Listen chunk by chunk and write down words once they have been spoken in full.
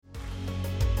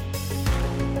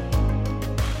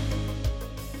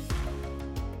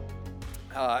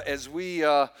As we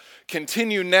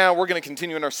continue now, we're going to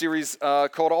continue in our series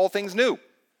called All Things New.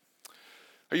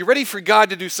 Are you ready for God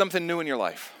to do something new in your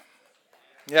life?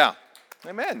 Yeah.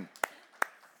 Amen.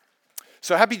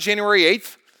 So happy January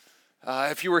 8th.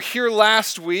 If you were here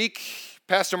last week,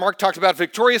 Pastor Mark talked about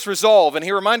victorious resolve, and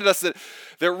he reminded us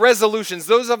that resolutions,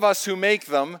 those of us who make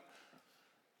them,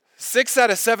 6 out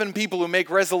of 7 people who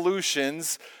make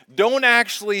resolutions don't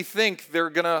actually think they're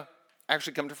going to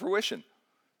actually come to fruition,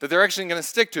 that they're actually going to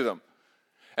stick to them.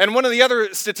 And one of the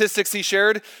other statistics he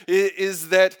shared is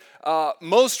that 1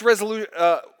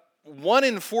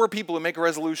 in 4 people who make a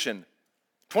resolution,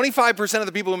 25% of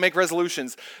the people who make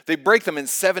resolutions, they break them in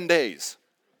 7 days.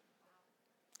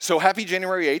 So happy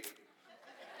January 8th.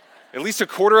 At least a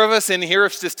quarter of us in here,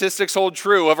 if statistics hold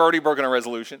true, have already broken a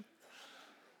resolution.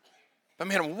 But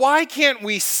man, why can't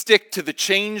we stick to the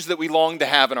change that we long to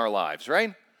have in our lives,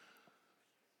 right?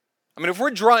 I mean,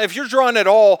 if you're drawn at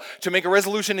all to make a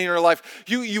resolution in your life,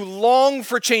 you long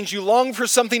for change, you long for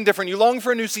something different, you long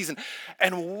for a new season.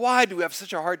 And why do we have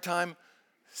such a hard time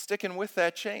sticking with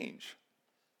that change?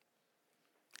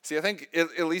 See, I think,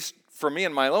 at least for me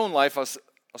in my own life, I'll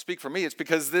speak for me, it's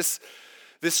because this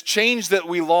change that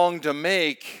we long to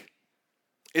make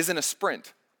isn't a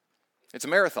sprint. It's a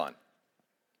marathon.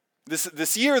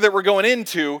 This year that we're going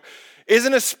into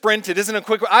isn't a sprint, it isn't a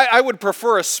quick, I would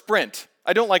prefer a sprint.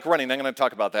 I don't like running. I'm going to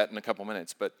talk about that in a couple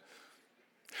minutes. But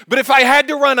if I had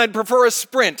to run, I'd prefer a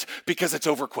sprint because it's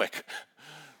over quick.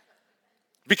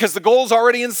 Because the goal's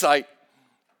already in sight.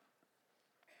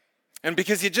 And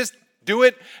because you just do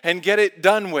it and get it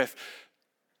done with.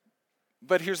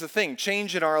 But here's the thing.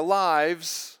 Change in our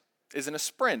lives isn't a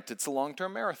sprint. It's a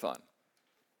long-term marathon.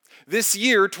 This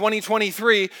year,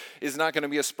 2023, is not going to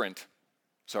be a sprint.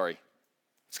 Sorry.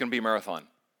 It's going to be a marathon.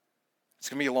 It's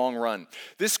going to be a long run.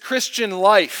 This Christian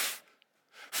life,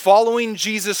 following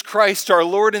Jesus Christ, our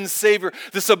Lord and Savior,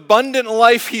 this abundant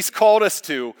life He's called us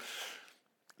to,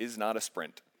 is not a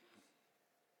sprint.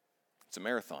 It's a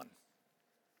marathon.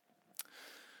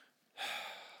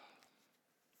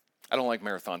 I don't like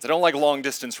marathons. I don't like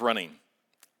long-distance running.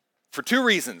 For 2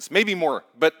 reasons, maybe more,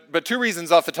 but 2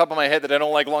 reasons off the top of my head that I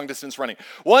don't like long-distance running.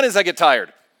 One is I get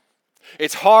tired.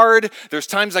 It's hard. There's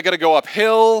times I got to go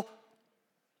uphill.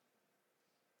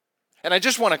 And I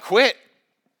just want to quit.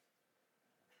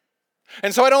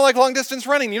 And so I don't like long-distance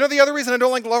running. You know the other reason I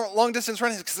don't like long-distance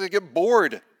running is because I get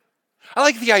bored. I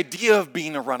like the idea of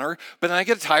being a runner, but then I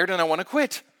get tired and I want to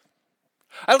quit.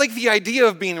 I like the idea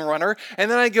of being a runner,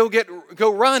 and then I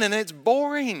go run, and it's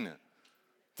boring.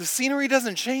 The scenery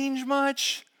doesn't change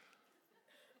much.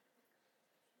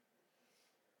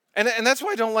 And that's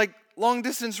why I don't like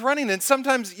long-distance running. And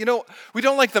sometimes, we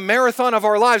don't like the marathon of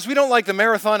our lives. We don't like the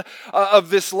marathon of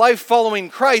this life following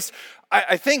Christ,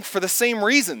 I think for the same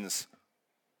reasons.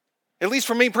 At least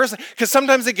for me personally. Because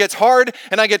sometimes it gets hard,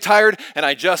 and I get tired, and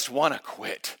I just want to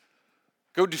quit.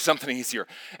 Go do something easier.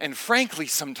 And frankly,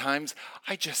 sometimes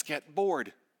I just get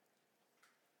bored.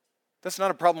 That's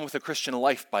not a problem with a Christian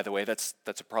life, by the way. That's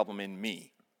a problem in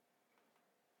me.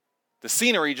 The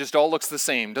scenery just all looks the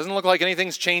same. Doesn't look like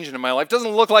anything's changing in my life.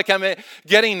 Doesn't look like I'm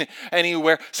getting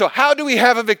anywhere. So how do we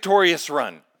have a victorious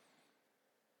run?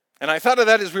 And I thought of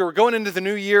that as we were going into the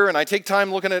new year, and I take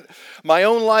time looking at my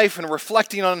own life and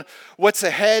reflecting on what's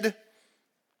ahead.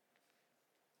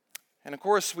 And of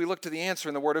course, we look to the answer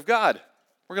in the Word of God.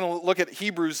 We're going to look at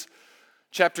Hebrews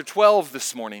chapter 12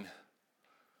 this morning.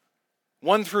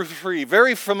 1 through 3,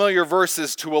 very familiar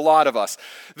verses to a lot of us.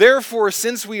 Therefore,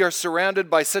 since we are surrounded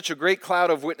by such a great cloud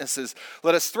of witnesses,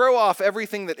 let us throw off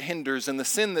everything that hinders and the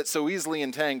sin that so easily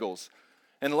entangles,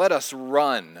 and let us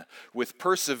run with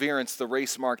perseverance the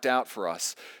race marked out for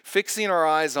us, fixing our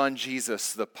eyes on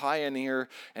Jesus, the pioneer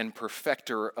and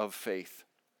perfecter of faith.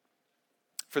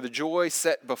 For the joy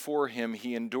set before him,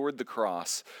 he endured the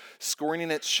cross,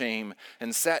 scorning its shame,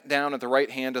 and sat down at the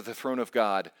right hand of the throne of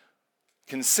God.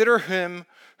 Consider him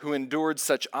who endured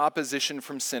such opposition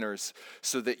from sinners,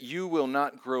 so that you will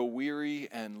not grow weary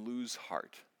and lose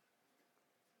heart.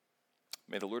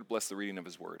 May the Lord bless the reading of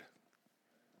his word.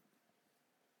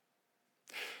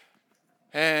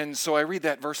 And so I read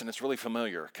that verse, and it's really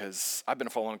familiar, because I've been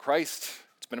following Christ.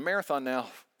 It's been a marathon now,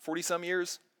 40-some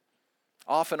years,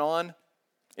 off and on,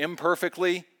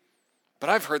 imperfectly. But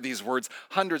I've heard these words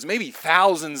hundreds, maybe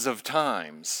thousands of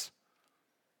times.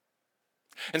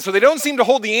 And so they don't seem to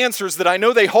hold the answers that I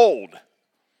know they hold.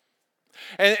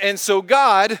 And so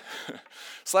God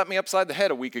slapped me upside the head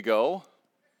a week ago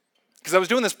because I was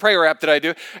doing this prayer app that I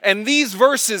do, and these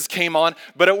verses came on,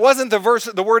 but it wasn't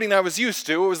the wording I was used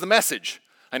to, it was the message.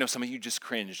 I know some of you just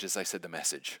cringed as I said the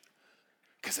message.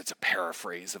 because it's a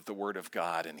paraphrase of the Word of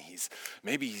God, and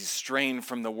maybe he's straying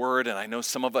from the Word, and I know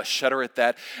some of us shudder at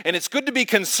that. And it's good to be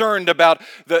concerned about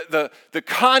the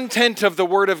content of the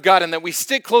Word of God and that we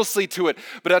stick closely to it.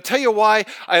 But I'll tell you why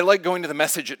I like going to the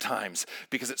Message at times,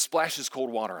 because it splashes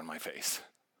cold water on my face.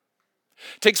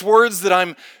 It takes words that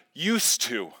I'm used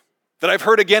to, that I've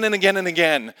heard again and again and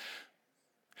again,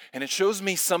 and it shows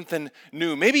me something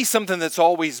new, maybe something that's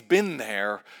always been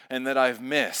there and that I've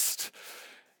missed.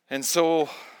 And so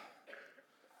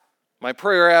my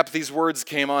prayer app, these words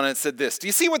came on and it said this: do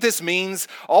you see what this means?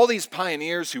 All these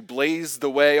pioneers who blazed the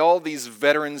way, all these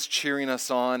veterans cheering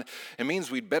us on, it means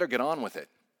we'd better get on with it.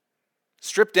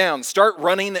 Strip down, start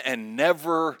running, and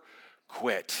never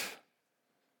quit.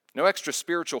 No extra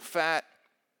spiritual fat,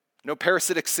 no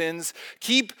parasitic sins.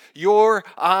 Keep your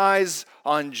eyes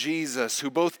on Jesus, who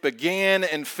both began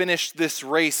and finished this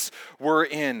race we're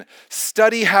in.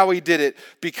 Study how he did it,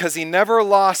 because he never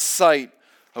lost sight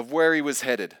of where he was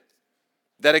headed.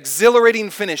 That exhilarating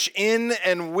finish in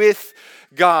and with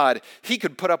God. He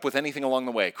could put up with anything along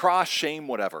the way, cross, shame,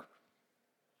 whatever.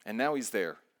 And now he's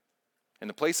there, in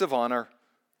the place of honor,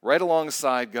 right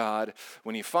alongside God.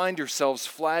 When you find yourselves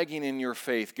flagging in your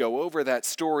faith, go over that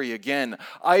story again,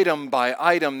 item by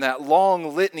item, that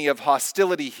long litany of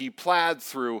hostility he plowed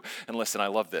through. And listen, I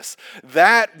love this.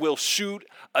 That will shoot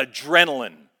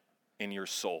adrenaline in your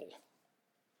soul.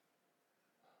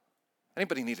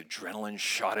 Anybody need adrenaline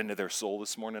shot into their soul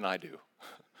this morning? I do.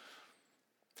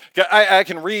 I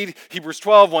can read Hebrews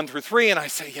 12, 1 through 3, and I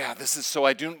say, yeah, this is so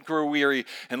I don't grow weary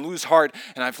and lose heart.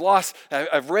 And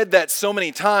I've read that so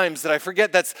many times that I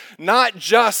forget that's not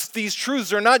just, these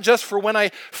truths are not just for when I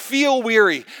feel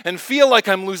weary and feel like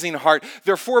I'm losing heart.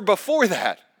 They're for before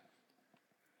that.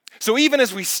 So even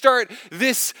as we start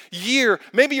this year,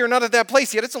 maybe you're not at that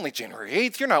place yet. It's only January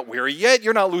 8th. You're not weary yet.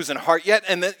 You're not losing heart yet.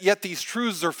 And yet these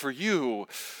truths are for you.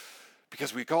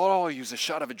 Because we all use a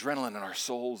shot of adrenaline in our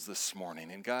souls this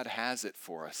morning, and God has it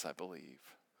for us, I believe.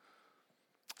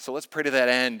 So let's pray to that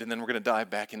end, and then we're going to dive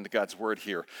back into God's word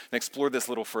here and explore this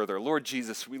a little further. Lord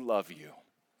Jesus, we love you.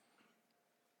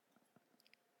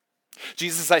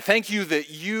 Jesus, I thank you that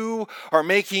you are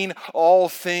making all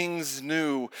things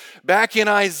new. Back in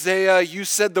Isaiah, you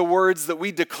said the words that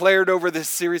we declared over this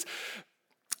series: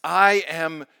 I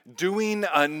am doing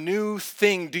a new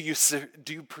thing. Do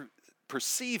you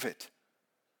perceive it?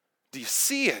 Do you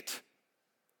see it?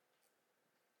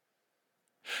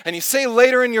 And you say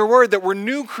later in your word that we're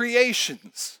new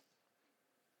creations.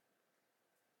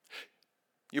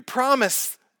 You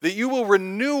promise that you will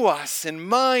renew us in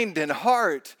mind and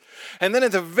heart. And then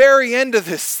at the very end of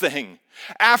this thing,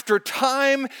 after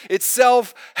time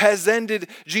itself has ended,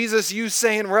 Jesus, you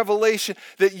say in Revelation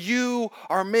that you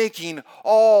are making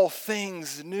all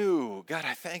things new. God,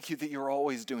 I thank you that you're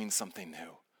always doing something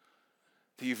new.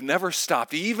 That you've never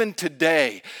stopped, even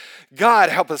today. God,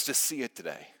 help us to see it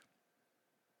today.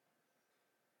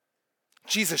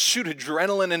 Jesus, shoot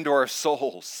adrenaline into our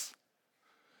souls.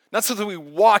 Not so that we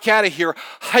walk out of here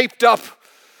hyped up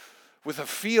with a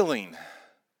feeling,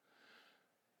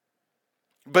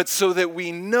 but so that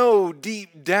we know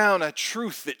deep down a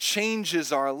truth that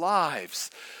changes our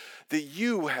lives, that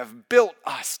you have built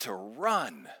us to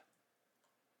run.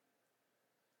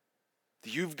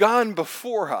 You've gone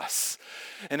before us,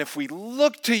 and if we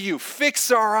look to you, fix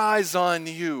our eyes on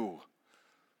you,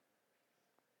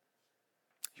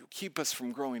 you'll keep us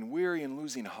from growing weary and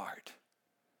losing heart.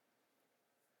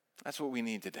 That's what we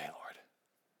need today, Lord.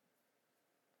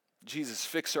 Jesus,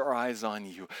 fix our eyes on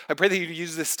you. I pray that you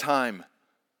use this time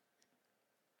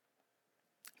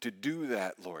to do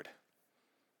that, Lord.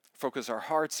 Focus our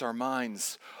hearts, our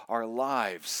minds, our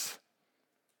lives.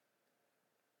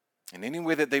 In any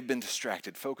way that they've been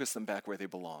distracted, focus them back where they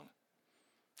belong.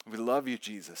 We love you,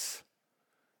 Jesus.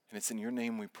 And it's in your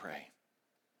name we pray.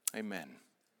 Amen.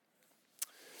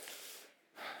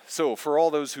 So for all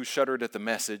those who shuddered at the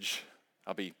Message,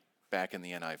 I'll be back in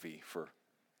the NIV for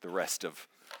the rest of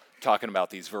talking about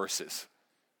these verses.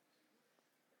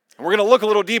 And we're going to look a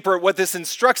little deeper at what this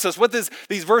instructs us, what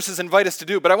these verses invite us to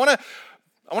do. But I want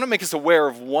to make us aware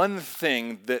of one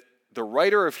thing that the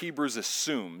writer of Hebrews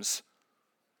assumes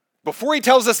before he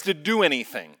tells us to do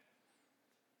anything.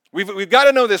 We've got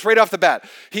to know this right off the bat.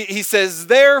 He says,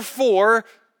 therefore,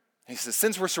 he says,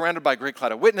 since we're surrounded by a great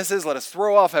cloud of witnesses, let us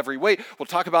throw off every weight. We'll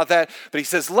talk about that. But he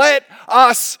says, let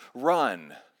us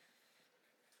run.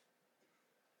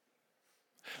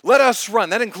 Let us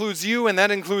run. That includes you and that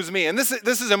includes me. And this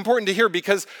is important to hear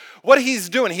because what he's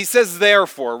doing, he says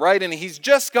therefore, right? And he's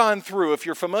just gone through, if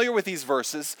you're familiar with these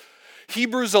verses,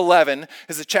 Hebrews 11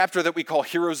 is a chapter that we call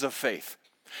Heroes of Faith.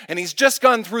 And he's just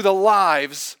gone through the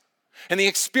lives and the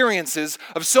experiences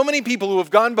of so many people who have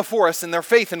gone before us in their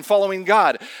faith in following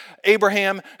God.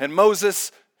 Abraham and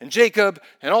Moses and Jacob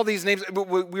and all these names.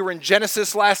 We were in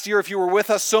Genesis last year. If you were with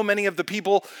us, so many of the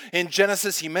people in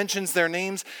Genesis, he mentions their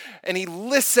names, and he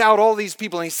lists out all these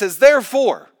people, and he says,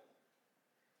 therefore,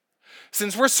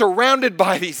 since we're surrounded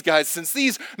by these guys, since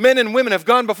these men and women have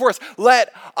gone before us,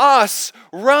 let us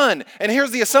run. And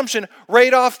here's the assumption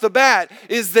right off the bat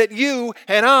is that you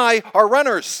and I are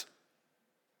runners.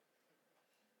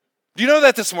 Do you know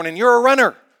that this morning? You're a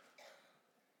runner.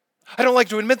 I don't like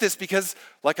to admit this because,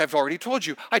 like I've already told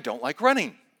you, I don't like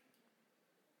running.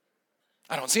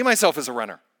 I don't see myself as a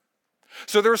runner.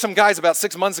 So there were some guys about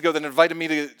 6 months ago that invited me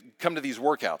to come to these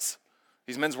workouts,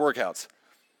 these men's workouts.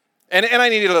 And I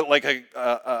needed a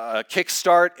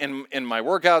kickstart in my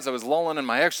workouts. I was lulling in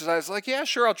my exercise. Like, yeah,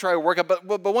 sure, I'll try a workout.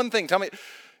 But one thing, tell me,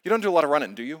 you don't do a lot of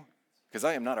running, do you? Because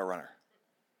I am not a runner.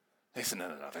 They said,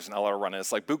 no, there's not a lot of running.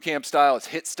 It's like boot camp style. It's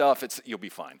HIIT stuff. You'll be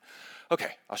fine.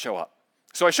 Okay, I'll show up.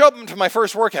 So I show up to my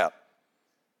first workout.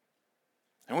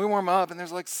 And we warm up, and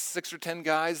there's like 6 or 10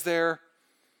 guys there.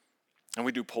 And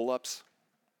we do pull-ups.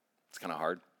 It's kind of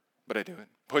hard, but I do it.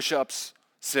 Push-ups,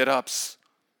 sit-ups,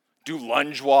 do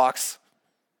lunge walks.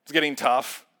 It's getting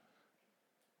tough,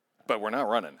 but we're not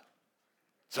running.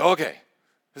 So, okay,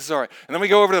 this is all right. And then we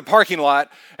go over to the parking lot,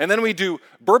 and then we do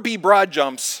burpee broad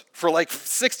jumps for like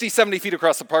 60, 70 feet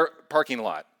across the parking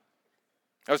lot.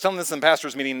 I was telling this in the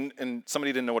pastor's meeting, and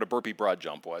somebody didn't know what a burpee broad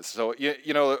jump was. So,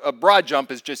 you know, a broad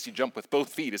jump is just you jump with both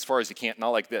feet as far as you can, not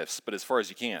like this, but as far as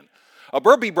you can. A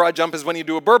burpee broad jump is when you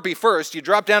do a burpee first, you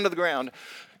drop down to the ground,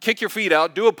 kick your feet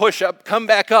out, do a push-up, come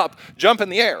back up, jump in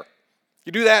the air.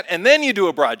 You do that, and then you do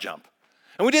a broad jump.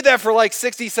 And we did that for like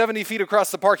 60, 70 feet across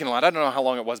the parking lot. I don't know how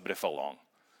long it was, but it felt long.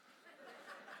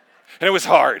 And it was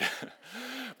hard.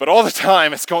 But all the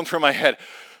time, it's going through my head,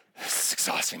 this is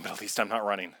exhausting, but at least I'm not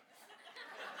running.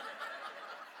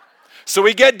 So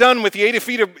we get done with the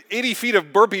 80 feet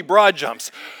of burpee broad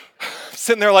jumps,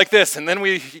 sitting there like this, and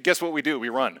then guess what we do? We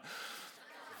run.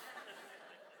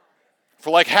 For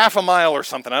like half a mile or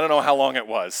something. I don't know how long it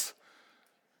was.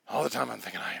 All the time I'm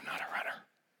thinking, I am not a runner.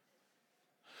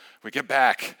 We get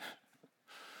back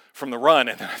from the run,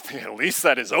 and I think at least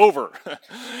that is over.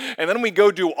 And then we go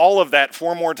do all of that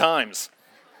 4 more times.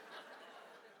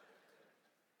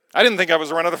 I didn't think I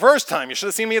was a runner the first time. You should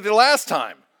have seen me the last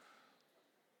time.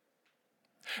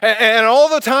 And all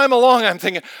the time along, I'm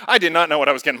thinking, I did not know what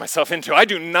I was getting myself into. I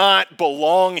do not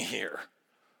belong here.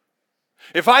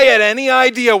 If I had any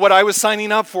idea what I was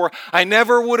signing up for, I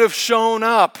never would have shown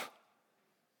up.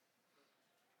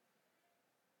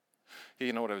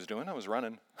 You know what I was doing? I was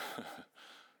running,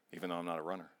 even though I'm not a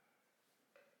runner.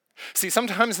 See,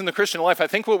 sometimes in the Christian life, I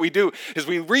think what we do is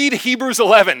we read Hebrews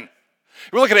 11.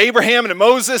 We look at Abraham and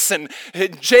Moses and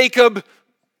Jacob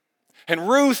and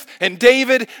Ruth and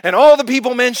David and all the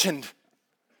people mentioned.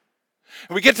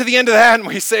 And we get to the end of that and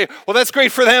we say, well, that's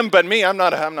great for them, but me, I'm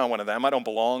not one of them. I don't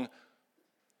belong.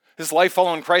 This life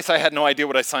following Christ, I had no idea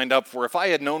what I signed up for. If I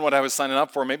had known what I was signing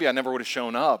up for, maybe I never would have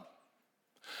shown up.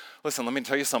 Listen, let me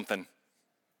tell you something.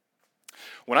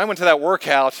 When I went to that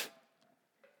workout,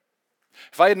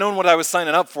 if I had known what I was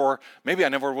signing up for, maybe I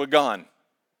never would have gone.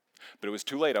 But it was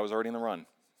too late. I was already in the run.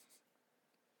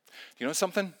 You know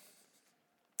something?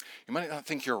 You might not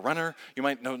think you're a runner. You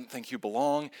might not think you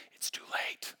belong. It's too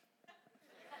late.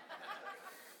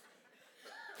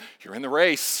 You're in the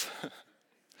race.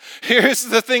 Here's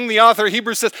the thing the author of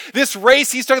Hebrews says. This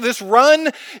race, he's talking this run,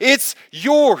 it's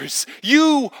yours.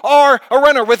 You are a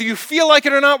runner. Whether you feel like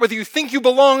it or not, whether you think you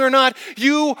belong or not,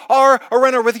 you are a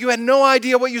runner. Whether you had no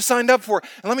idea what you signed up for.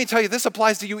 And let me tell you, this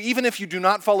applies to you even if you do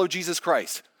not follow Jesus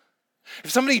Christ.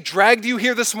 If somebody dragged you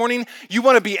here this morning, you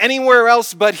want to be anywhere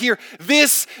else but here.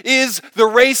 This is the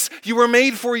race you were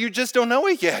made for. You just don't know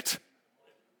it yet.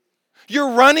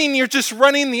 You're just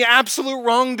running the absolute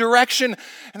wrong direction.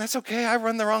 And that's okay. I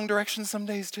run the wrong direction some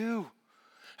days too.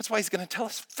 That's why he's going to tell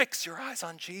us, fix your eyes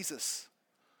on Jesus.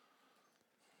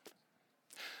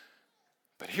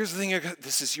 But here's the thing,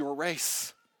 this is your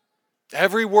race.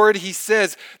 Every word he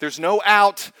says, there's no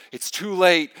out. It's too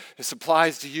late. This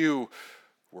applies to you.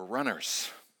 We're runners.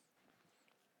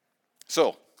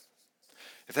 So,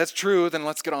 if that's true, then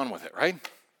let's get on with it, right?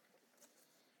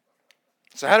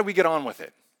 So how do we get on with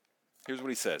it? Here's what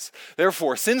he says.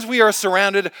 Therefore, since we are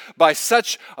surrounded by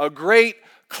such a great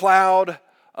cloud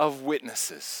of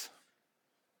witnesses.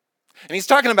 And he's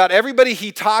talking about everybody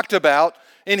he talked about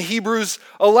in Hebrews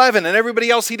 11 and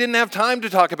everybody else he didn't have time to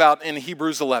talk about in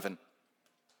Hebrews 11.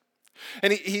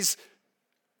 And he's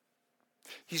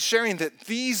He's sharing that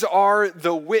these are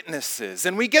the witnesses.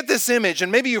 And we get this image, and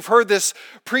maybe you've heard this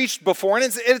preached before, and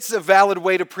it's a valid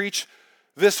way to preach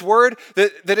this word,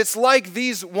 that it's like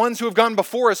these ones who have gone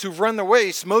before us, who've run the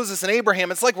race, Moses and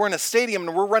Abraham. It's like we're in a stadium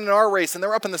and we're running our race, and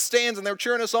they're up in the stands and they're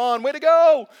cheering us on. Way to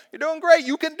go! You're doing great.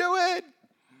 You can do it.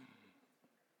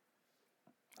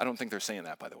 I don't think they're saying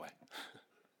that, by the way.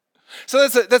 So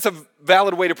that's a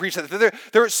valid way to preach that.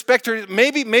 They're spectators.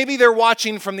 Maybe they're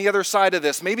watching from the other side of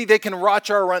this. Maybe they can watch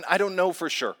our run. I don't know for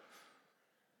sure.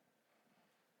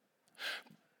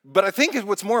 But I think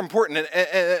what's more important,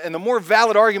 and the more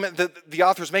valid argument that the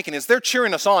author's making, is they're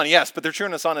cheering us on, yes, but they're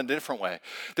cheering us on in a different way.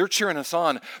 They're cheering us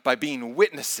on by being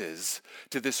witnesses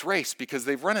to this race because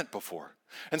they've run it before.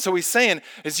 And so he's saying,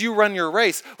 as you run your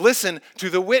race, listen to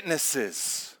the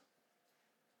witnesses.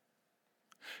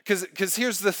 Because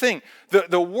here's the thing.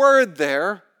 The word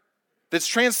there that's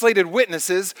translated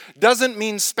witnesses doesn't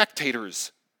mean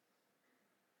spectators.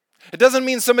 It doesn't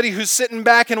mean somebody who's sitting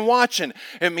back and watching.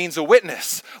 It means a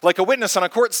witness, like a witness on a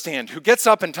court stand who gets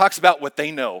up and talks about what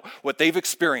they know, what they've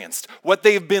experienced, what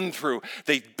they've been through.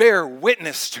 They bear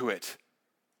witness to it.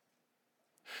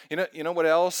 You know what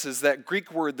else is that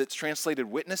Greek word that's translated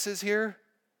witnesses here?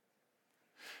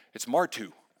 It's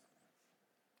martu.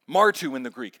 Martu in the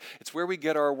Greek. It's where we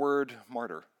get our word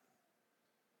martyr.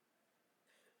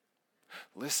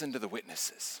 Listen to the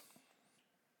witnesses.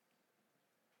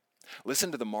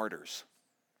 Listen to the martyrs.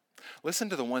 Listen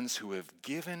to the ones who have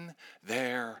given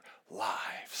their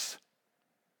lives.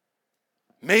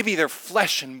 Maybe their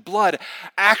flesh and blood,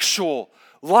 actual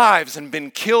lives, and been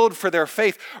killed for their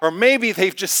faith. Or maybe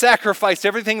they've just sacrificed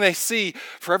everything they see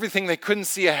for everything they couldn't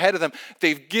see ahead of them.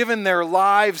 They've given their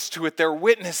lives to it. They're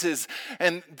witnesses.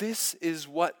 And this is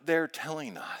what they're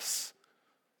telling us.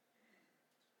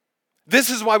 This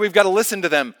is why we've got to listen to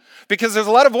them. Because there's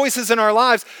a lot of voices in our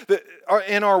lives, that are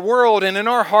in our world and in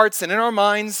our hearts and in our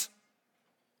minds.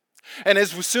 And as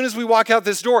soon as we walk out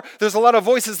this door, there's a lot of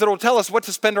voices that will tell us what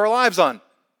to spend our lives on,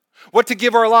 what to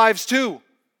give our lives to.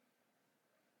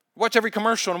 Watch every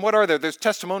commercial, and what are there? There's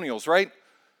testimonials, right?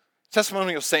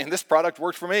 Testimonials saying, this product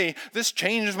worked for me. This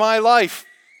changed my life.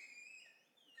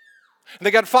 And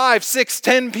they got 5, 6,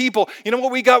 10 people. You know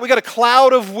what we got? We got a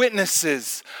cloud of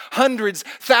witnesses, hundreds,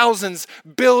 thousands,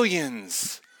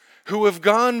 billions, who have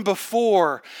gone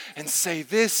before and say,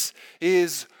 this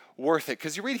is worth it.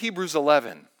 Because you read Hebrews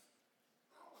 11,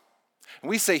 and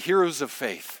we say heroes of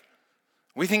faith.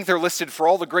 We think they're listed for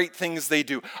all the great things they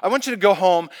do. I want you to go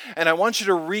home, and I want you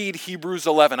to read Hebrews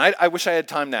 11. I wish I had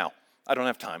time now. I don't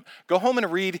have time. Go home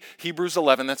and read Hebrews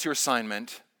 11. That's your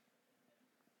assignment.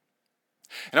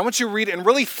 And I want you to read it and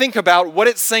really think about what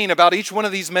it's saying about each one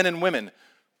of these men and women.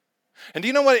 And do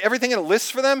you know what? Everything it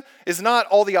lists for them is not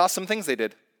all the awesome things they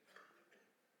did.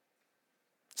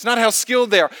 It's not how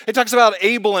skilled they are. It talks about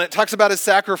Abel, and it talks about his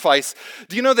sacrifice.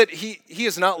 Do you know that he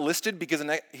is not listed because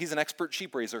he's an expert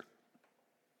sheep raiser?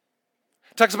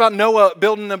 It talks about Noah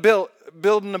building a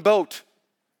boat.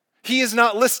 He is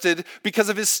not listed because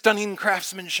of his stunning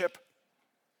craftsmanship.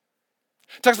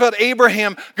 It talks about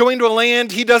Abraham going to a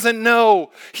land he doesn't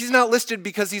know. He's not listed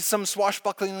because he's some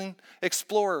swashbuckling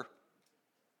explorer.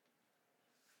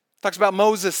 It talks about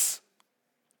Moses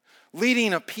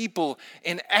leading a people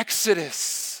in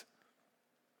Exodus.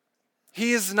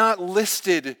 He is not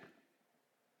listed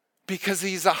because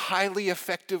he's a highly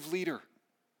effective leader.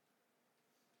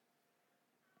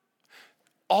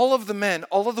 All of the men,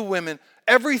 all of the women,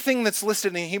 everything that's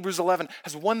listed in Hebrews 11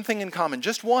 has one thing in common,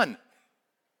 just one.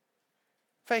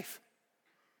 Faith.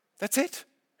 That's it.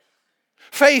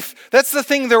 Faith, that's the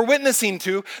thing they're witnessing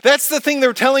to. That's the thing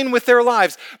they're telling with their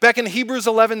lives. Back in Hebrews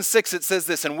 11:6, it says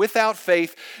this, and without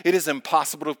faith, it is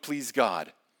impossible to please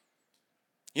God.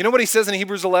 You know what he says in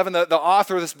Hebrews 11? The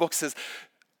author of this book says,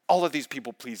 all of these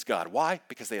people pleased God. Why?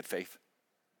 Because they had faith.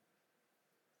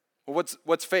 Well,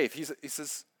 what's faith? He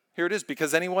says, here it is,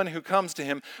 because anyone who comes to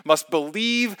him must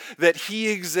believe that he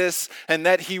exists and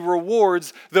that he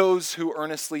rewards those who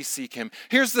earnestly seek him.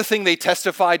 Here's the thing they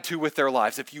testified to with their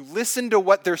lives. If you listen to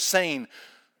what they're saying,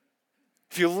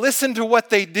 if you listen to what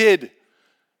they did,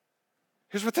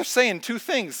 here's what they're saying. 2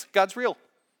 things. God's real.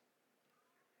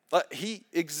 He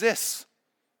exists.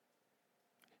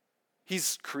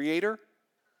 He's creator.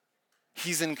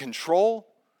 He's in control.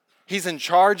 He's in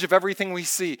charge of everything we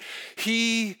see.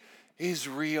 He is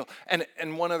real.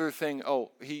 And one other thing,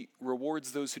 he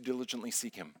rewards those who diligently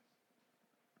seek him.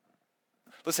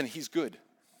 Listen, he's good.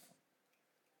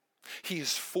 He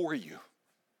is for you.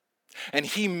 And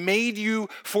he made you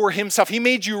for himself. He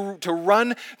made you to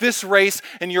run this race,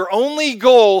 and your only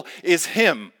goal is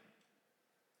him.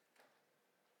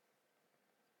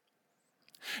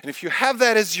 And if you have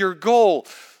that as your goal,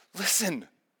 listen,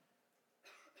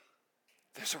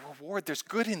 there's a reward. There's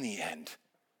good in the end.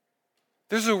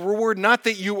 There's a reward not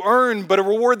that you earn, but a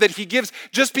reward that he gives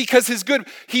just because he's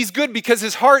good because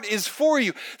his heart is for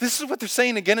you. This is what they're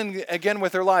saying again and again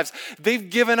with their lives. They've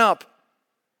given up,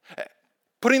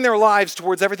 putting their lives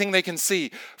towards everything they can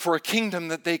see for a kingdom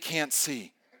that they can't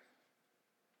see.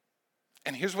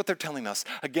 And here's what they're telling us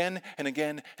again and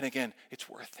again and again. It's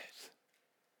worth it.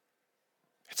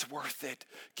 It's worth it.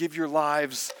 Give your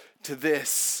lives to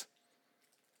this.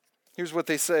 Here's what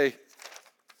they say.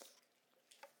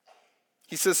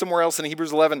 He says somewhere else in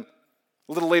Hebrews 11,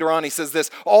 a little later on, he says this,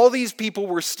 all these people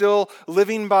were still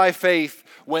living by faith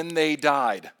when they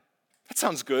died. That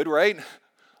sounds good, right?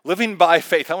 Living by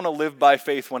faith. I want to live by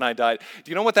faith when I died.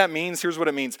 Do you know what that means? Here's what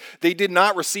it means. They did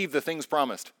not receive the things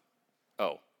promised.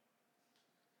 Oh.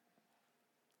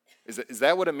 Is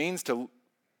that what it means to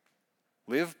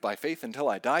live by faith until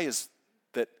I die? Is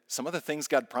that some of the things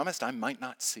God promised I might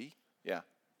not see? Yeah.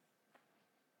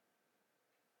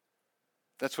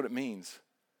 That's what it means.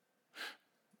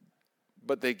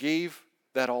 But they gave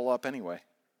that all up anyway.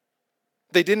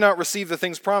 They did not receive the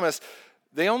things promised.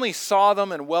 They only saw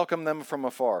them and welcomed them from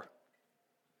afar,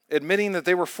 admitting that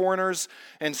they were foreigners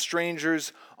and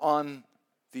strangers on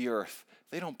the earth.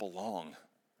 They don't belong.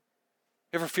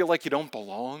 You ever feel like you don't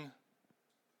belong?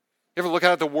 You ever look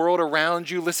out at the world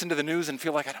around you, listen to the news, and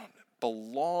feel like I don't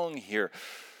belong here?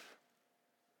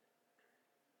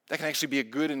 That can actually be a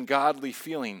good and godly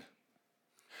feeling.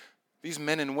 These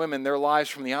men and women, their lives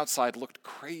from the outside looked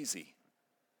crazy.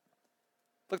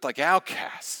 Looked like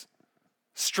outcasts.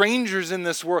 Strangers in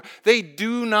this world. They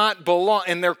do not belong.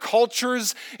 In their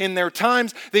cultures, in their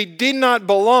times, they did not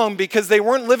belong because they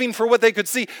weren't living for what they could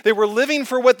see. They were living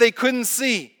for what they couldn't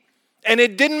see. And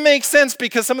it didn't make sense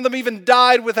because some of them even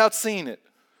died without seeing it.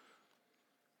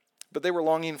 But they were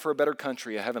longing for a better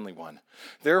country, a heavenly one.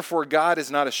 Therefore, God is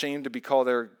not ashamed to be called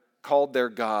their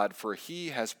God, for he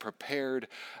has prepared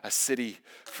a city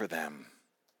for them.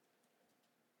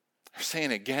 They're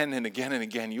saying again and again and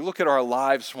again, you look at our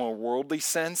lives from a worldly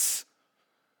sense,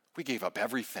 we gave up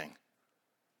everything.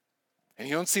 And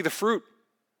you don't see the fruit.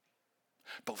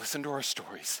 But listen to our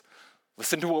stories.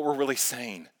 Listen to what we're really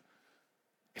saying.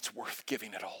 It's worth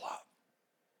giving it all up.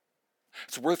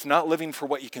 It's worth not living for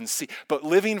what you can see, but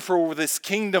living for this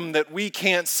kingdom that we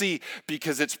can't see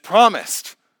because it's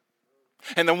promised.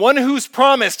 And the one who's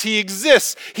promised, he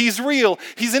exists, he's real,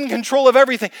 he's in control of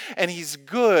everything, and he's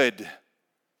good.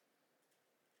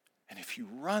 And if you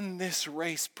run this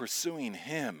race pursuing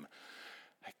him,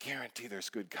 I guarantee there's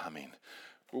good coming.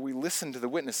 Will we listen to the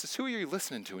witnesses? Who are you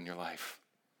listening to in your life?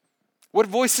 What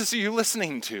voices are you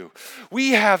listening to?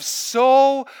 We have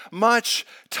so much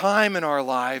time in our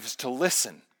lives to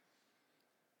listen.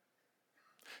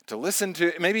 To listen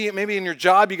to, maybe in your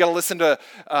job you got to listen to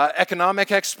economic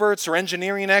experts or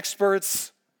engineering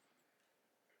experts.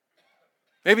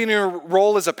 Maybe in your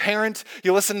role as a parent,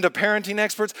 you listen to parenting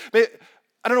experts.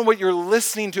 I don't know what you're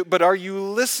listening to, but are you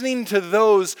listening to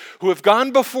those who have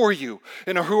gone before you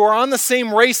and who are on the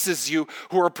same race as you,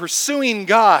 who are pursuing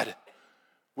God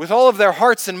with all of their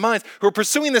hearts and minds, who are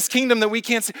pursuing this kingdom that we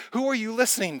can't see? Who are you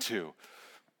listening to?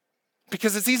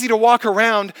 Because it's easy to walk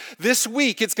around this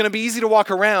week. It's going to be easy to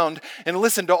walk around and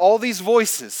listen to all these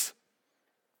voices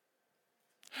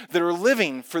that are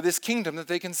living for this kingdom that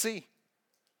they can see,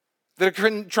 that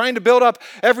are trying to build up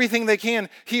everything they can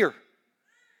here.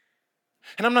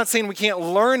 And I'm not saying we can't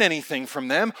learn anything from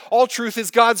them. All truth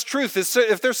is God's truth.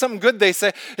 If there's something good they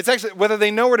say, it's actually, whether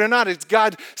they know it or not, it's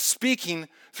God speaking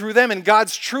through them and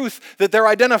God's truth that they're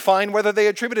identifying, whether they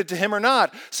attribute it to him or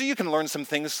not. So you can learn some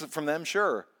things from them,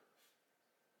 sure.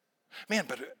 Man,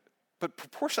 but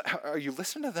proportionally, are you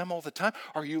listening to them all the time?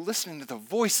 Are you listening to the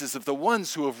voices of the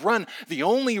ones who have run the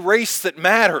only race that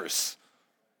matters?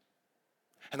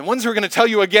 And the ones who are going to tell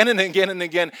you again and again and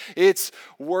again, it's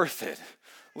worth it.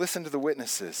 Listen to the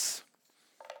witnesses.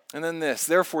 And then this,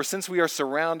 therefore, since we are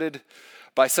surrounded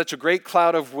by such a great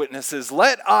cloud of witnesses,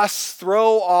 let us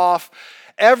throw off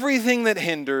everything that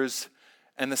hinders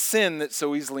and the sin that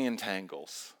so easily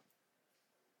entangles.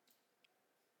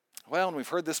 Well, and we've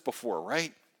heard this before,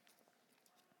 right?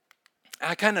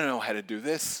 I kind of know how to do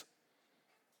this.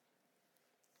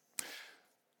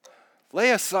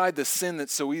 Lay aside the sin that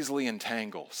so easily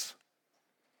entangles.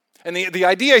 And the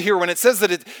idea here, when it says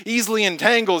that it easily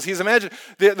entangles,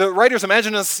 the writers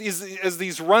imagine us as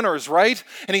these runners, right?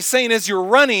 And he's saying as you're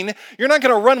running, you're not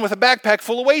going to run with a backpack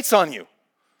full of weights on you.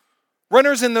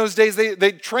 Runners in those days,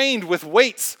 they trained with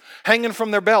weights hanging from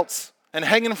their belts. and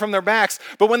hanging from their backs.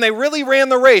 But when they really ran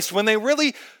the race, when they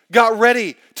really got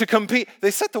ready to compete,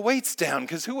 they set the weights down,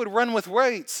 because who would run with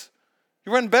weights?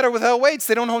 You run better without weights.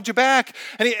 They don't hold you back.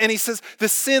 And he says, the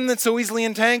sin that so easily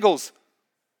entangles.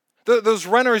 Those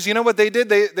runners, you know what they did?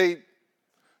 They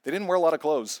didn't wear a lot of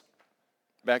clothes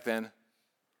back then.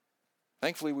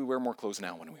 Thankfully, we wear more clothes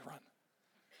now when we run.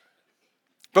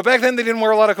 But back then, they didn't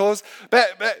wear a lot of clothes.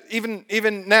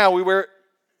 Even now,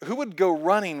 who would go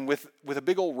running with a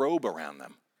big old robe around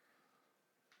them?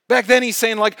 Back then, he's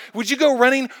saying, like, would you go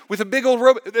running with a big old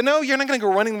robe? No, you're not going to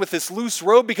go running with this loose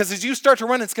robe, because as you start to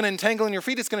run, it's going to entangle in your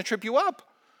feet. It's going to trip you up.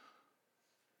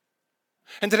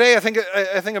 And today, I think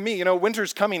of me,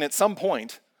 winter's coming at some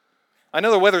point. I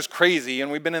know the weather's crazy, and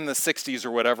we've been in the 60s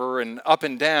or whatever, and up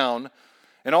and down,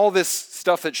 and all this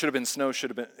stuff that should have been snow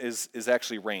is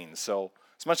actually rain. So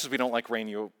as much as we don't like rain,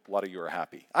 a lot of you are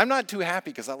happy. I'm not too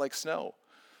happy because I like snow.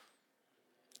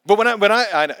 But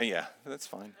yeah, that's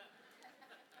fine.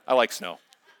 I like snow.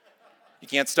 You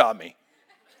can't stop me.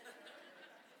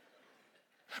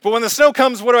 But when the snow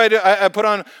comes, what do? I put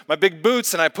on my big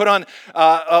boots, and I put on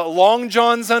long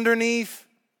johns underneath,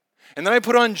 and then I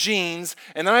put on jeans,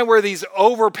 and then I wear these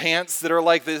overpants that are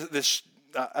like this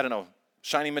I don't know,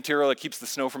 shiny material that keeps the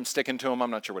snow from sticking to them. I'm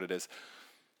not sure what it is.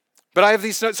 But I have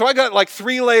these, so I got like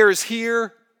 3 layers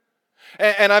here,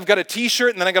 and I've got a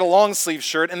t-shirt, and then I got a long sleeve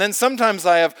shirt, and then sometimes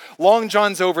I have long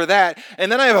johns over that,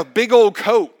 and then I have a big old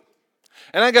coat,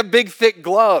 and I got big thick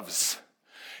gloves.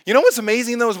 You know what's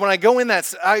amazing though is when I go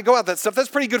out that stuff, that's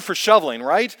pretty good for shoveling,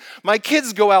 right? My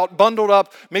kids go out bundled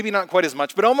up, maybe not quite as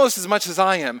much, but almost as much as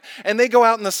I am, and they go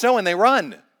out in the snow and they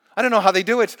run. I don't know how they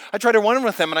do it. I try to run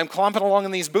with them, and I'm clomping along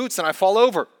in these boots, and I fall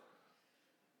over.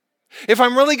 If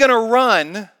I'm really going to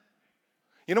run,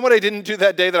 you know what I didn't do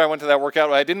that day that I went to that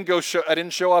workout? I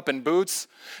didn't show up in boots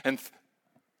and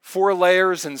 4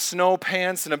 layers and snow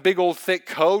pants and a big old thick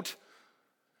coat,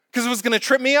 because it was going to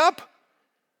trip me up.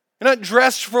 You're not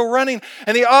dressed for running.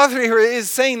 And the author here is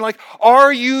saying, like,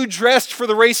 are you dressed for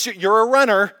the race? You're a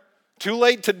runner. Too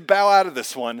late to bow out of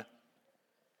this one.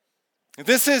 If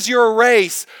this is your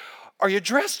race, are you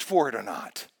dressed for it or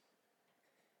not?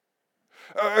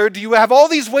 Or do you have all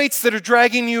these weights that are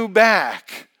dragging you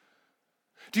back?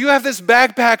 Do you have this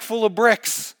backpack full of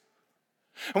bricks?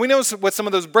 And we know what some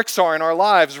of those bricks are in our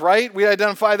lives, right? We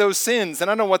identify those sins,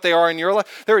 and I don't know what they are in your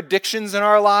life. There are addictions in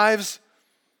our lives.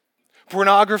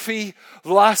 Pornography,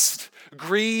 lust,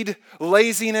 greed,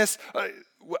 laziness.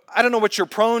 I don't know what you're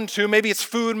prone to. Maybe it's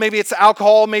food, maybe it's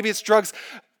alcohol, maybe it's drugs.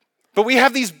 But we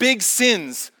have these big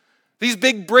sins, these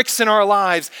big bricks in our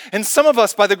lives. And some of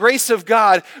us, by the grace of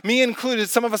God, me included,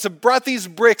 some of us have brought these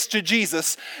bricks to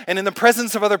Jesus and in the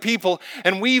presence of other people,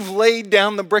 and we've laid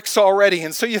down the bricks already.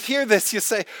 And so you hear this, you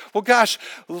say, well, gosh,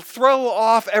 throw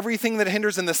off everything that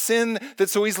hinders and the sin that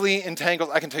so easily entangles.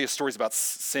 I can tell you stories about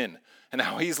sin and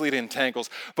how easily it entangles.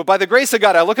 But by the grace of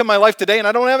God, I look at my life today and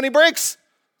I don't have any bricks.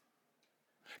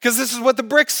 Because this is what the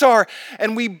bricks are.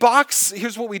 And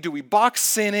here's what we do. We box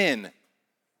sin in.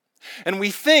 And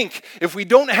we think if we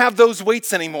don't have those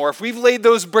weights anymore, if we've laid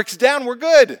those bricks down, we're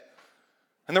good.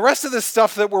 And the rest of this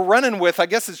stuff that we're running with, I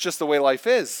guess it's just the way life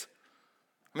is.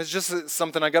 I mean, it's just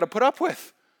something I got to put up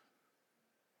with.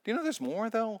 Do you know there's more,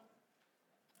 though?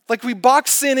 Like we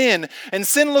box sin in, and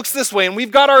sin looks this way, and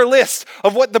we've got our list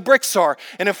of what the bricks are.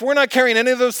 And if we're not carrying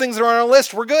any of those things that are on our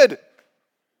list, we're good.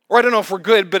 Or I don't know if we're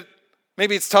good, but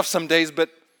maybe it's tough some days, but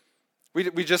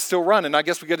we just still run, and I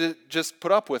guess we got to just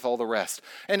put up with all the rest.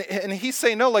 And he's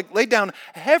saying, no, like lay down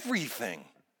everything.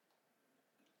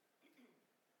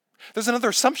 There's another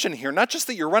assumption here, not just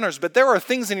that you're runners, but there are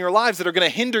things in your lives that are going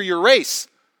to hinder your race.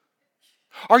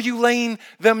 Are you laying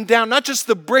them down? Not just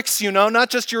the bricks, not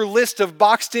just your list of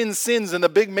boxed in sins and the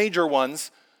big major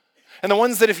ones, and the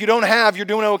ones that if you don't have, you're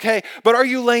doing okay, but are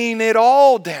you laying it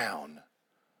all down?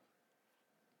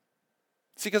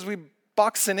 See, because we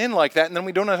box sin in like that, and then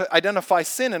we don't identify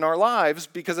sin in our lives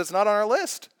because it's not on our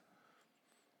list.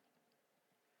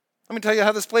 Let me tell you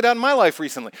how this played out in my life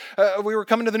recently. We were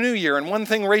coming to the new year, and one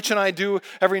thing Rach and I do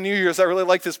every New Year's, I really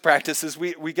like this practice, is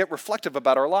we get reflective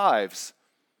about our lives.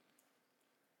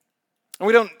 And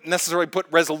we don't necessarily put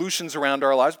resolutions around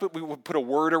our lives, but we will put a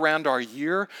word around our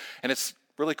year, and it's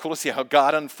really cool to see how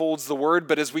God unfolds the word.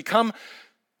 But as we come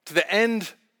to the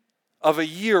end of a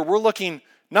year, we're looking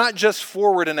not just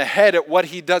forward and ahead at what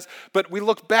he does, but we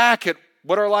look back at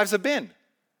what our lives have been.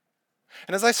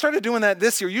 And as I started doing that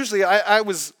this year, usually I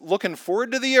was looking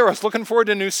forward to the year. I was looking forward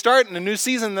to a new start and a new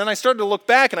season. And then I started to look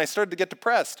back and I started to get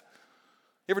depressed.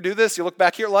 You ever do this? You look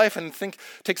back at your life and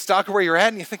take stock of where you're at,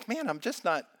 and you think, man, I'm just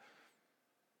not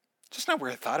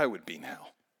where I thought I would be now.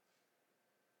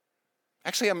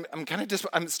 Actually,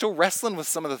 I'm still wrestling with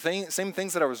some of the same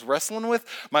things that I was wrestling with.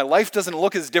 My life doesn't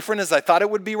look as different as I thought it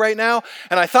would be right now,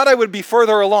 and I thought I would be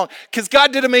further along because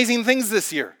God did amazing things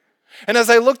this year. And as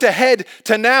I looked ahead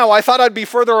to now, I thought I'd be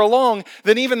further along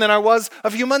than I was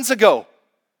a few months ago.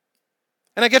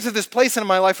 And I get to this place in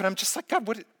my life, and I'm just like,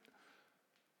 God,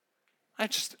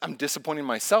 I'm disappointing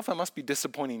myself. I must be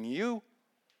disappointing you.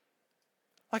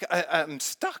 Like I'm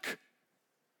stuck.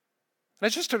 And I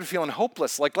just started feeling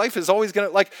hopeless. Like life is always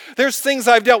there's things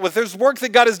I've dealt with. There's work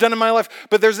that God has done in my life.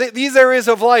 But there's these areas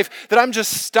of life that I'm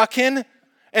just stuck in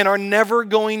and are never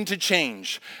going to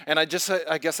change. And I guess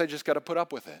I just got to put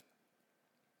up with it.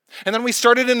 And then we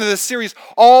started into this series,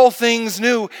 All Things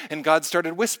New. And God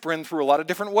started whispering through a lot of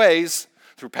different ways,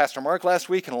 through Pastor Mark last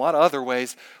week and a lot of other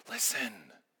ways. Listen,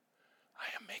 I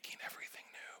am making everything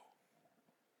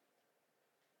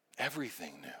new.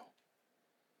 Everything new.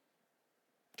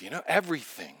 Do you know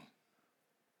everything?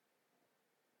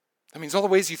 That means all the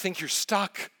ways you think you're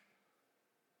stuck.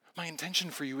 My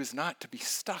intention for you is not to be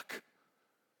stuck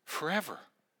forever.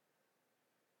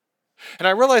 And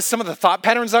I realized some of the thought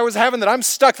patterns I was having, that I'm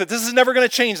stuck, that this is never going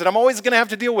to change, that I'm always going to have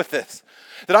to deal with this,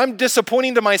 that I'm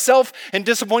disappointing to myself and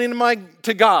disappointing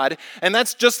to God, and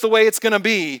that's just the way it's going to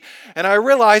be. And I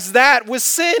realized that was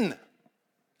sin.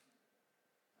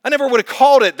 I never would have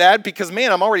called it that because,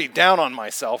 man, I'm already down on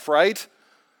myself, right?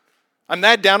 I'm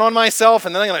that down on myself,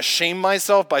 and then I'm going to shame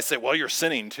myself by saying, well, you're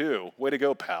sinning too. Way to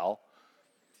go, pal.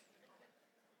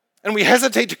 And we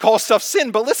hesitate to call stuff sin,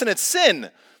 but listen, it's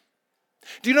sin.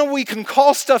 Do you know we can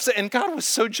call stuff sin? And God was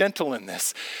so gentle in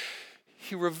this.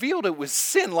 He revealed it was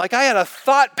sin. Like I had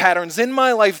thought patterns in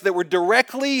my life that were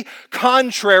directly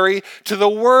contrary to the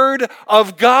Word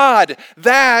of God.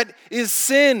 That is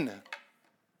sin.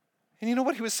 And you know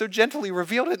what? He was so gentle, he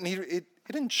revealed it, and he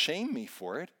didn't shame me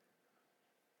for it.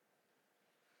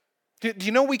 Do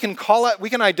you know we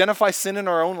can identify sin in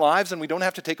our own lives and we don't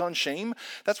have to take on shame?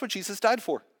 That's what Jesus died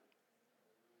for.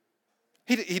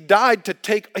 He died to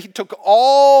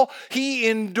he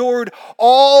endured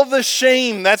all the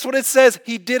shame. That's what it says.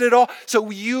 He did it all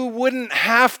so you wouldn't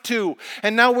have to.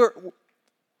 And now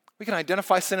we can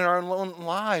identify sin in our own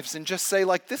lives and just say,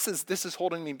 like, this is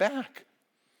holding me back.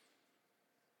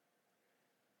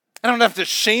 I don't have to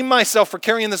shame myself for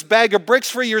carrying this bag of bricks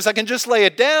for years. I can just lay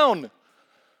it down.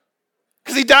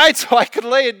 Because he died so I could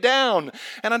lay it down.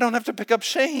 And I don't have to pick up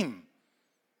shame.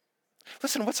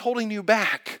 Listen, what's holding you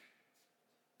back?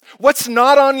 What's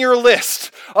not on your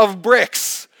list of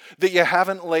bricks that you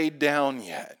haven't laid down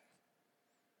yet?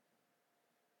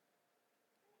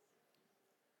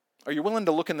 Are you willing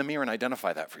to look in the mirror and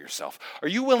identify that for yourself? Are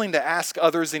you willing to ask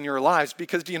others in your lives?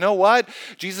 Because do you know what?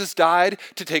 Jesus died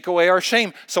to take away our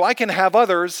shame. So I can have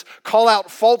others call out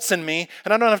faults in me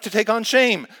and I don't have to take on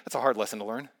shame. That's a hard lesson to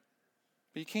learn.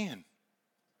 But you can.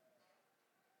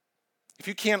 If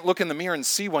you can't look in the mirror and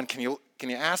see one, can you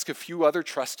ask a few other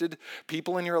trusted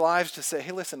people in your lives to say,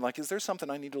 hey, listen, is there something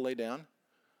I need to lay down?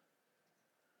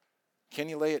 Can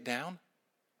you lay it down?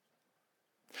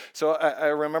 So I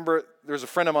remember there was a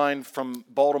friend of mine from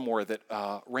Baltimore that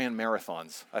ran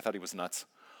marathons. I thought he was nuts.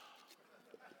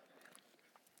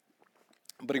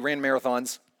 But he ran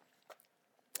marathons.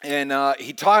 And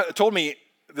he told me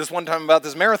this one time about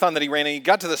this marathon that he ran, and he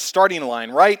got to the starting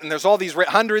line, right? And there's all these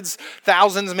hundreds,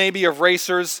 thousands maybe of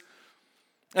racers.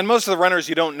 And most of the runners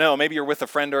you don't know. Maybe you're with a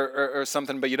friend or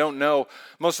something, but you don't know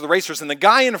most of the racers. And the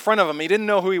guy in front of him, he didn't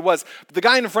know who he was. But the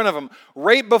guy in front of him,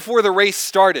 right before the race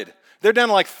started, they're down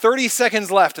to like 30 seconds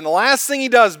left. And the last thing he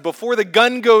does before the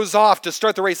gun goes off to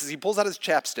start the race is he pulls out his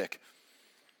chapstick.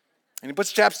 And he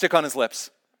puts chapstick on his lips.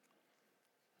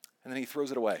 And then he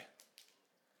throws it away.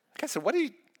 Like I said,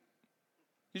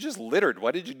 you just littered.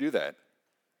 Why did you do that?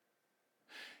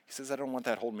 He says, I don't want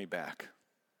that holding me back.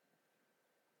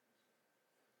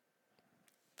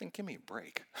 Then give me a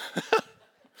break.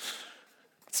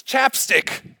 It's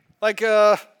chapstick. I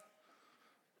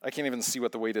can't even see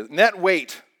what the weight is. Net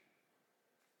weight,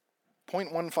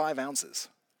 0.15 ounces.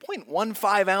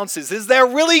 0.15 ounces. Is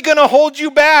that really going to hold you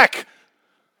back?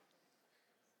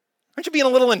 Aren't you being a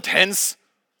little intense?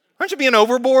 Aren't you being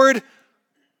overboard?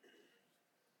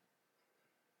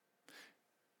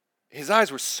 His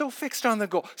eyes were so fixed on the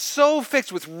goal, so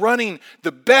fixed with running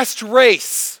the best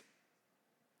race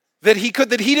that he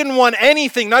didn't want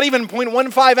anything, not even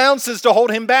 0.15 ounces to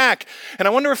hold him back. And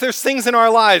I wonder if there's things in our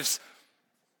lives.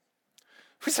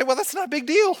 We say, well, that's not a big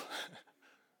deal.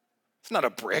 It's not a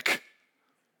brick.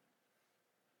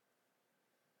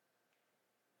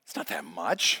 It's not that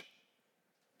much.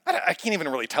 I can't even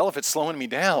really tell if it's slowing me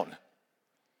down.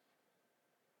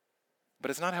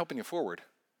 But it's not helping you forward.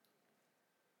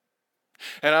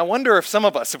 And I wonder if some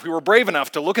of us, if we were brave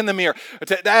enough to look in the mirror,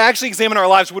 to actually examine our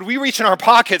lives, would we reach in our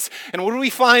pockets and would we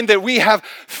find that we have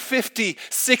 50,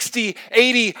 60,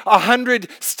 80, 100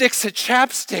 sticks of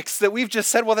chapsticks that we've just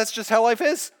said, well, that's just how life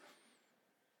is.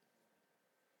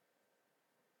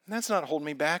 And that's not holding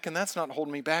me back, and that's not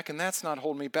holding me back, and that's not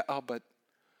holding me back. If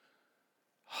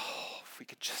we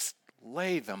could just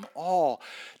lay them all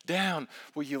down.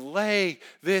 Will you lay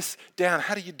this down?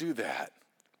 How do you do that?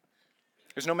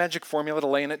 There's no magic formula to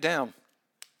laying it down.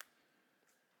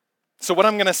 So what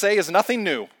I'm going to say is nothing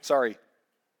new. Sorry.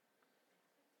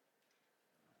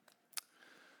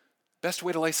 Best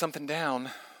way to lay something down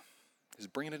is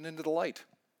bringing it into the light.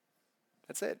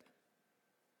 That's it.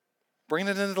 Bringing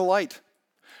it into the light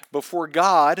before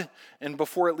God and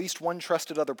before at least one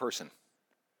trusted other person.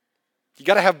 You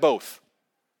got to have both.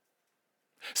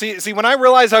 See, when I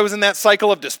realized I was in that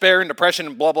cycle of despair and depression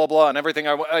and blah, blah, blah, and everything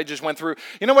I just went through,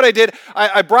 you know what I did?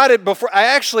 I brought it before, I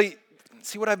actually,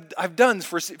 see what I've done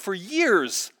for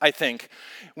years, I think.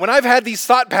 When I've had these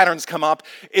thought patterns come up,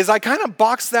 is I kind of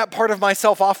box that part of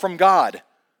myself off from God.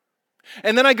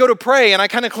 And then I go to pray and I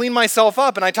kind of clean myself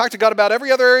up and I talk to God about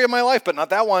every other area of my life, but not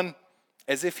that one,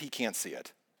 as if he can't see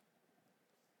it.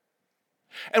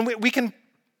 And we can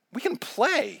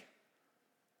play.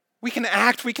 We can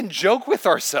act, we can joke with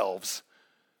ourselves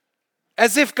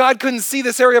as if God couldn't see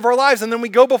this area of our lives. And then we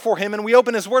go before him and we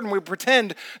open his word and we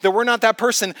pretend that we're not that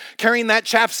person carrying that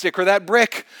chapstick or that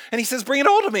brick. And he says, bring it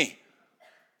all to me.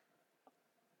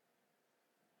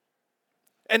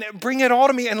 And bring it all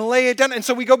to me and lay it down. And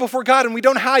so we go before God and we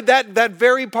don't hide that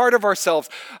very part of ourselves.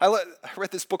 I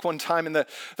read this book one time and the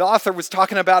author was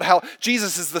talking about how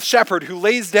Jesus is the shepherd who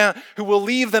lays down, who will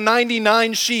leave the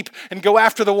 99 sheep and go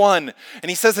after the one. And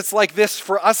he says it's like this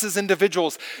for us as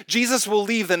individuals. Jesus will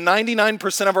leave the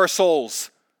 99% of our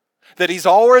souls that he's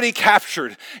already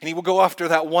captured and he will go after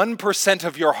that 1%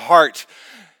 of your heart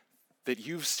that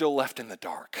you've still left in the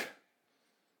dark.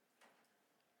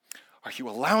 Are you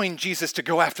allowing Jesus to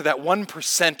go after that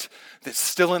 1% that's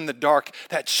still in the dark,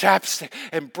 that chapstick,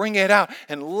 and bring it out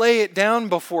and lay it down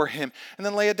before him, and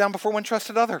then lay it down before one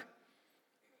trusted other?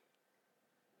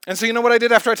 And so you know what I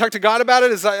did after I talked to God about it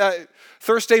is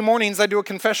Thursday mornings I do a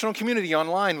confessional community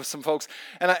online with some folks,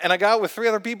 and I got out with 3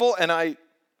 other people, and I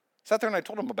sat there and I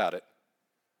told them about it.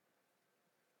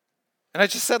 And I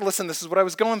just said, listen, this is what I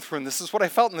was going through, and this is what I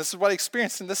felt, and this is what I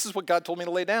experienced, and this is what God told me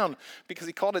to lay down, because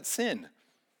he called it sin.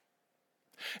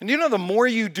 And you know, the more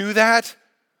you do that,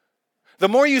 the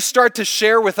more you start to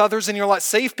share with others in your life,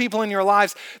 save people in your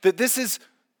lives, that this is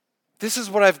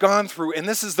what I've gone through, and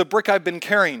this is the brick I've been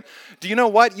carrying. Do you know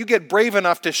what? You get brave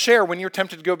enough to share when you're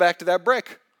tempted to go back to that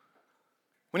brick.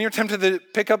 When you're tempted to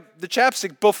pick up the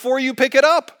chapstick before you pick it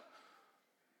up.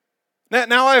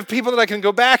 Now I have people that I can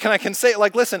go back and I can say,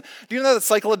 like, listen, do you know that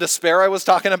cycle of despair I was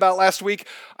talking about last week?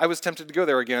 I was tempted to go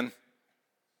there again.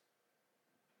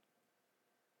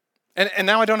 And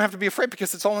now I don't have to be afraid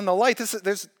because it's all in the light.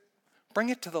 Bring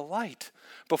it to the light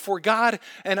before God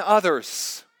and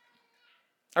others.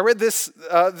 I read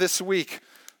this week.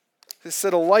 It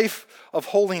said a life of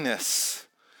holiness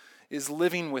is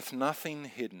living with nothing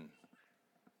hidden.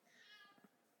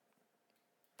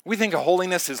 We think of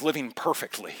holiness as living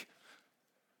perfectly.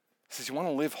 It says you want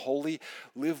to live holy,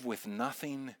 live with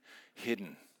nothing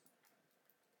hidden.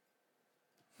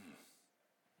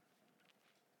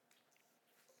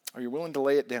 Are you willing to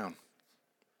lay it down?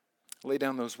 Lay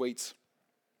down those weights.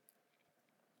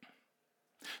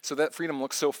 So that freedom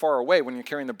looks so far away when you're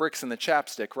carrying the bricks and the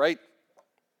chapstick, right?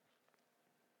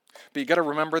 But you got to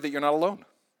remember that you're not alone.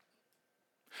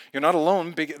 You're not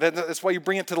alone. That's why you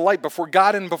bring it to the light before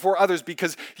God and before others,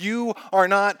 because you are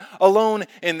not alone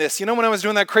in this. You know, when I was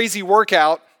doing that crazy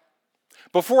workout,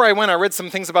 before I went, I read some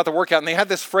things about the workout, and they had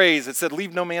this phrase. It said,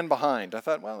 leave no man behind. I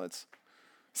thought, well, that's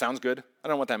sounds good. I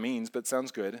don't know what that means, but it sounds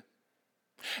good.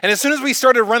 And as soon as we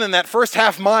started running that first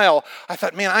half mile, I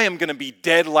thought, man, I am going to be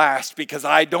dead last because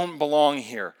I don't belong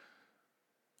here.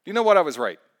 You know what? I was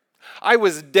right. I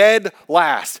was dead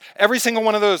last every single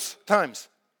one of those times.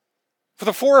 For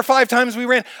the 4 or 5 times we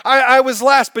ran, I was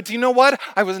last. But do you know what?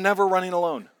 I was never running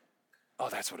alone. Oh,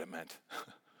 that's what it meant.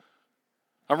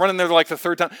 I'm running there like the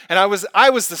 3rd time. And I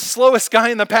was the slowest guy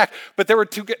in the pack, but there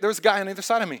was a guy on either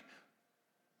side of me.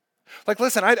 Like,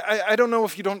 listen, I don't know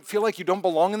if you don't feel like you don't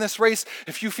belong in this race,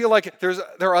 if you feel like there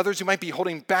are others you might be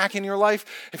holding back in your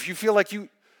life, if you feel like you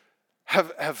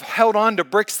have held on to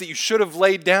bricks that you should have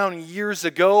laid down years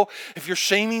ago, if you're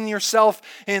shaming yourself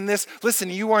in this, listen,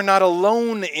 you are not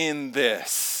alone in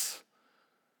this.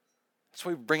 That's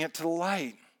why we bring it to the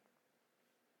light.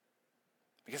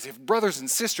 Because you have brothers and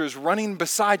sisters running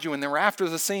beside you and they're after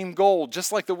the same goal,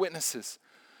 just like the witnesses.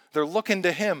 They're looking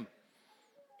to him.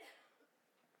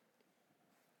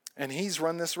 And he's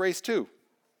run this race too.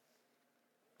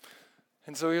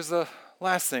 And so here's the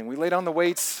last thing. We lay down the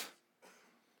weights.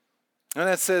 And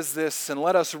that says this, and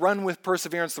let us run with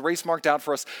perseverance the race marked out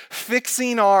for us,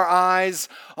 fixing our eyes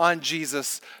on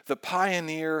Jesus, the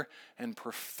pioneer and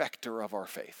perfecter of our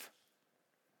faith.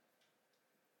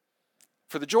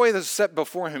 For the joy that was set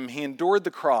before him, he endured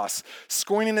the cross,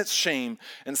 scorning its shame,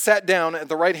 and sat down at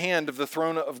the right hand of the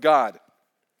throne of God.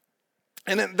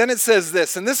 And then it says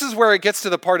this, and this is where it gets to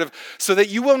the part of, so that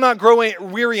you will not grow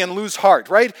weary and lose heart,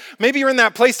 right? Maybe you're in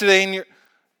that place today and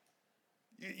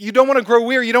you don't want to grow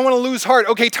weary, you don't want to lose heart.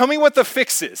 Okay, tell me what the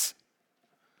fix is.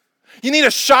 You need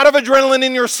a shot of adrenaline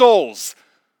in your souls.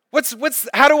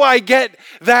 How do I get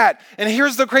that? And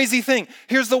here's the crazy thing.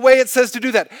 Here's the way it says to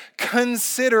do that.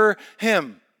 Consider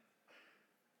him.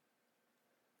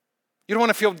 You don't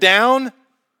want to feel down?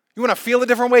 You want to feel a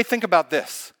different way? Think about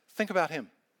this. Think about him.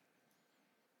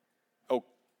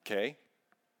 Okay.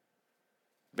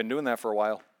 Been doing that for a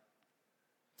while.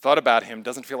 Thought about him.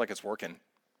 Doesn't feel like it's working.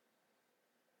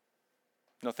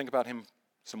 No, think about him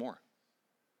some more.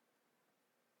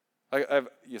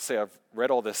 You say, I've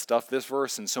read all this stuff. This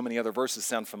verse and so many other verses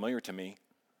sound familiar to me.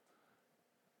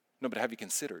 No, but have you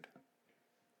considered?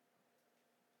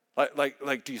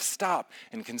 Do you stop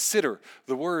and consider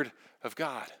the Word of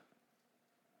God?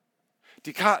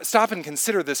 Do you stop and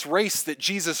consider this race that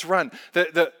Jesus ran?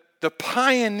 The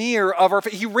pioneer of our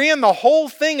faith. He ran the whole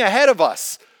thing ahead of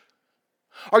us.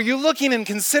 Are you looking and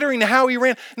considering how he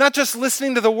ran? Not just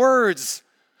listening to the words,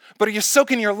 but are you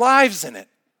soaking your lives in it?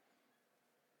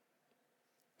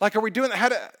 Are we doing that?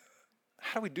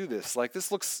 How do we do this?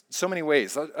 This looks so many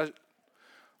ways. I'll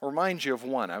remind you of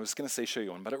one. I was going to say show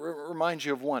you one, but it reminds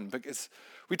you of one because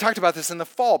we talked about this in the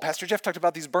fall. Pastor Jeff talked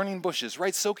about these burning bushes,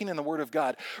 right? Soaking in the Word of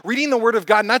God. Reading the Word of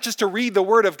God, not just to read the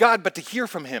Word of God, but to hear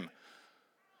from him.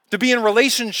 To be in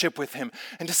relationship with him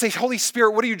and to say, Holy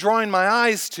Spirit, what are you drawing my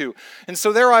eyes to? And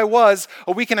so there I was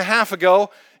a week and a half ago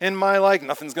in my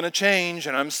nothing's going to change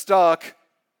and I'm stuck.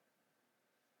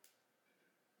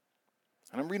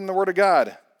 And I'm reading the Word of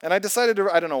God. And I decided to,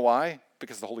 I don't know why,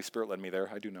 because the Holy Spirit led me there.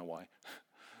 I do know why.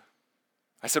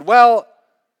 I said, well,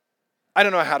 I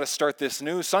don't know how to start this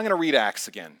new, so I'm going to read Acts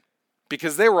again.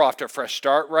 Because they were off to a fresh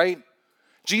start, right?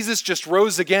 Jesus just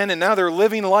rose again, and now they're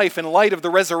living life in light of the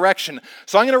resurrection.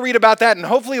 So I'm going to read about that and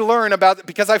hopefully learn about it,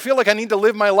 because I feel like I need to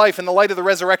live my life in the light of the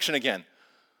resurrection again.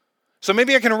 So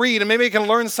maybe I can read, and maybe I can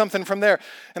learn something from there.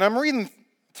 And I'm reading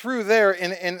through there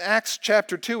in Acts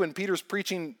chapter 2, and Peter's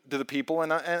preaching to the people,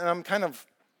 and I'm kind of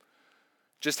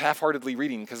just half-heartedly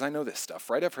reading, because I know this stuff,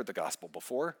 right? I've heard the gospel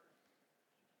before.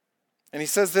 And he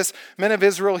says this, men of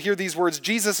Israel, hear these words,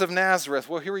 Jesus of Nazareth.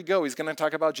 Well, here we go. He's going to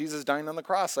talk about Jesus dying on the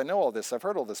cross. I know all this. I've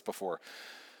heard all this before.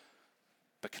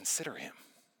 But consider him.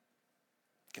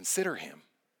 Consider him.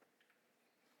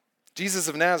 Jesus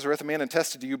of Nazareth, a man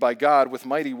attested to you by God with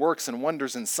mighty works and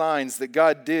wonders and signs that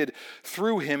God did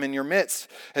through him in your midst.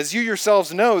 As you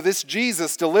yourselves know, this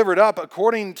Jesus delivered up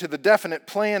according to the definite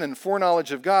plan and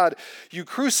foreknowledge of God, you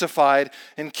crucified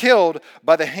and killed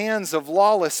by the hands of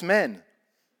lawless men.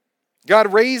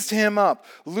 God raised him up,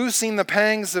 loosing the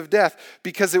pangs of death,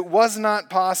 because it was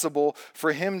not possible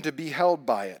for him to be held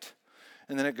by it.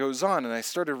 And then it goes on, and I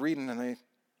started reading, and I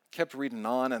kept reading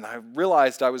on, and I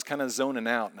realized I was kind of zoning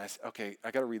out. And I said, okay, I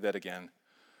got to read that again.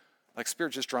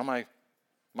 Spirit, just draw my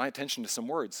attention to some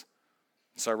words.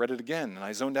 So I read it again, and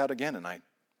I zoned out again, and I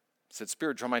said,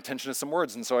 Spirit, draw my attention to some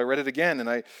words. And so I read it again, and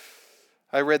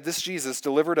I read, this Jesus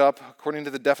delivered up, according to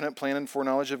the definite plan and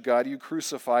foreknowledge of God, you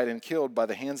crucified and killed by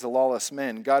the hands of lawless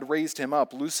men. God raised him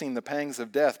up, loosing the pangs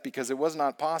of death, because it was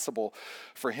not possible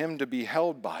for him to be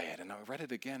held by it. And I read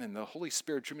it again, and the Holy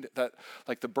Spirit drew me to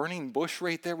that, the burning bush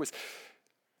right there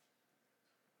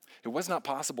it was not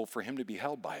possible for him to be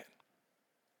held by it.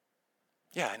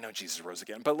 Yeah, I know Jesus rose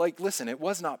again, but listen, it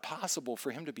was not possible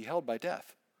for him to be held by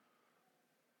death.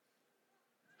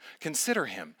 Consider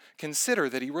him. Consider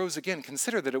that he rose again.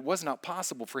 Consider that it was not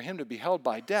possible for him to be held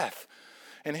by death.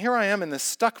 And here I am in this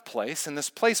stuck place, in this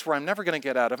place where I'm never going to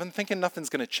get out of, and thinking nothing's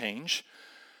going to change.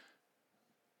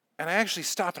 And I actually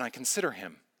stop and I consider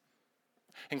him.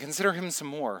 And consider him some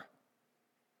more.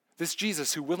 This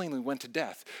Jesus who willingly went to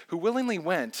death, who willingly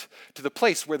went to the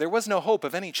place where there was no hope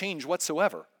of any change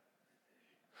whatsoever.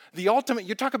 The ultimate,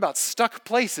 you talk about stuck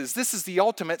places, this is the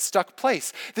ultimate stuck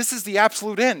place. This is the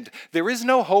absolute end. There is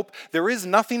no hope, there is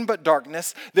nothing but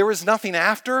darkness, there is nothing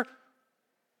after,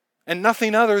 and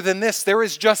nothing other than this. There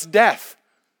is just death.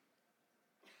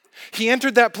 He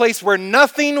entered that place where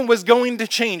nothing was going to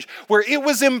change, where it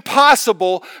was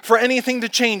impossible for anything to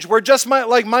change, where just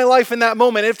like my life in that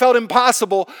moment, it felt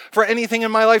impossible for anything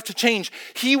in my life to change.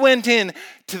 He went in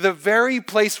to the very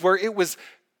place where it was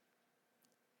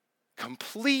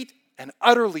complete and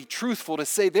utterly truthful to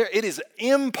say it is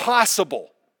impossible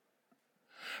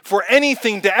for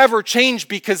anything to ever change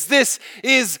because this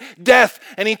is death.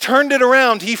 And he turned it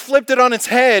around. He flipped it on its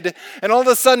head. And all of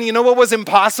a sudden, you know what was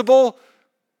impossible?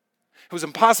 It was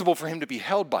impossible for him to be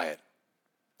held by it.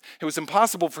 It was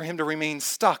impossible for him to remain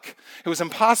stuck. It was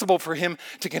impossible for him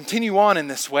to continue on in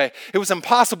this way. It was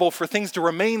impossible for things to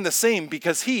remain the same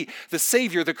because he, the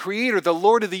Savior, the Creator, the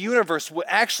Lord of the universe,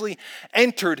 actually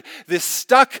entered this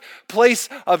stuck place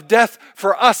of death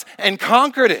for us and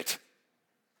conquered it.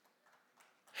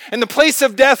 And the place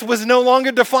of death was no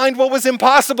longer defined what was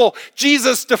impossible.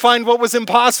 Jesus defined what was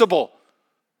impossible.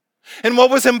 And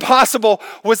what was impossible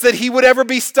was that he would ever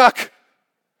be stuck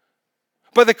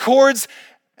by the cords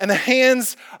and the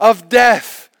hands of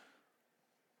death.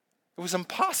 It was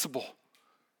impossible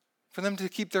for them to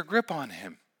keep their grip on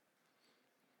him.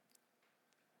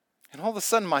 And all of a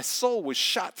sudden, my soul was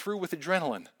shot through with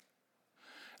adrenaline.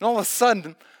 And all of a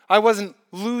sudden, I wasn't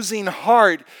losing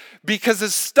heart because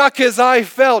as stuck as I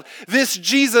felt, this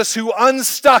Jesus who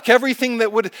unstuck everything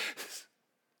that would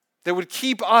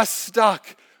keep us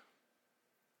stuck,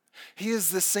 he is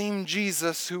the same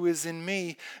Jesus who is in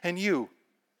me and you.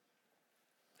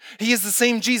 He is the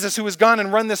same Jesus who has gone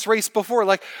and run this race before.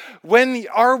 Like, when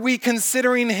are we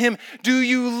considering him? Do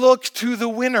you look to the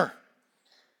winner?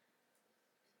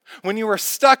 When you are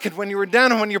stuck and when you are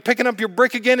down and when you're picking up your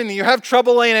brick again and you have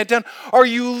trouble laying it down, are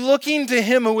you looking to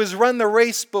him who has run the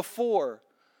race before?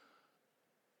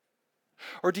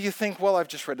 Or do you think, well, I've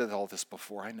just read all this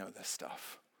before. I know this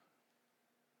stuff.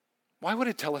 Why would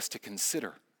it tell us to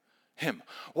consider him?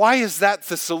 Why is that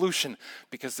the solution?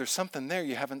 Because there's something there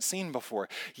you haven't seen before.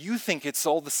 You think it's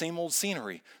all the same old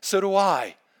scenery. So do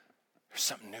I. There's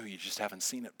something new, you just haven't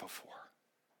seen it before.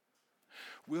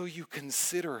 Will you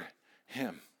consider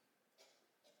him?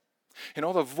 And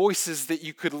all the voices that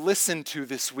you could listen to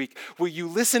this week, will you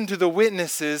listen to the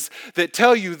witnesses that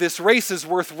tell you this race is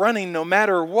worth running no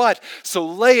matter what? So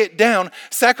lay it down,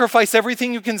 sacrifice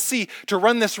everything you can see to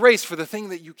run this race for the thing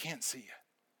that you can't see yet.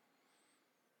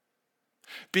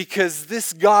 Because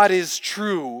this God is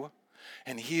true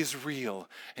and he is real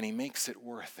and he makes it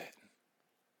worth it.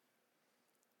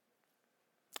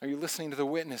 Are you listening to the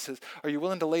witnesses? Are you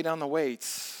willing to lay down the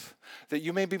weights that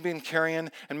you maybe been carrying,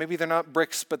 and maybe they're not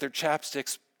bricks, but they're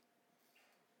chapsticks?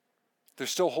 They're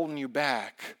still holding you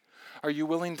back. Are you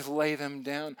willing to lay them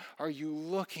down? Are you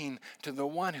looking to the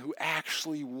one who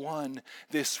actually won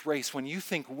this race? When you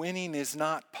think winning is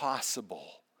not possible,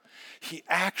 he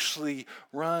actually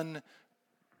ran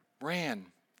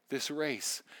this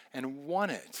race and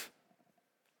won it.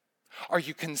 Are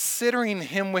you considering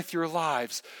him with your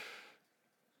lives?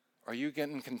 Are you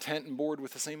getting content and bored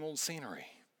with the same old scenery?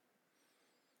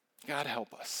 God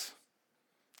help us.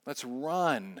 Let's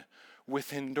run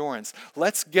with endurance.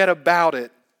 Let's get about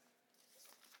it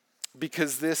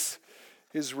because this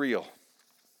is real.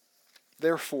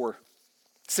 Therefore,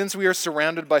 since we are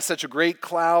surrounded by such a great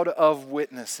cloud of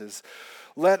witnesses,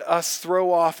 let us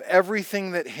throw off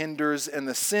everything that hinders and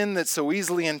the sin that so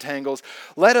easily entangles.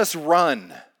 Let us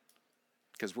run,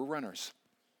 because we're runners,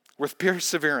 with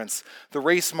perseverance, the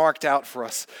race marked out for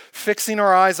us, fixing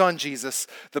our eyes on Jesus,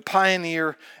 the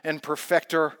pioneer and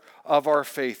perfecter of our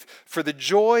faith. For the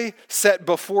joy set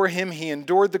before him, he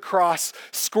endured the cross,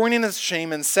 scorning its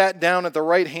shame, and sat down at the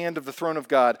right hand of the throne of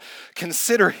God.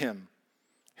 Consider him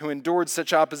who endured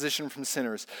such opposition from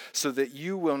sinners, so that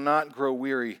you will not grow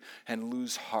weary and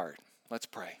lose heart. Let's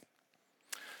pray.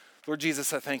 Lord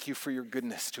Jesus, I thank you for your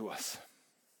goodness to us.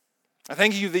 I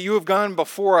thank you that you have gone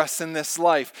before us in this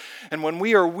life. And when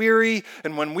we are weary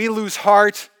and when we lose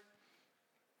heart,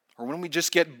 or when we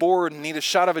just get bored and need a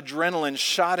shot of adrenaline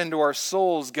shot into our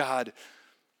souls, God,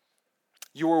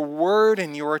 your word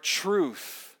and your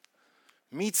truth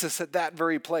meets us at that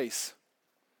very place.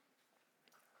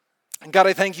 And God,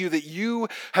 I thank you that you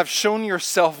have shown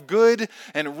yourself good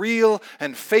and real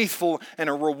and faithful and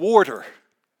a rewarder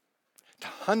to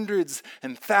hundreds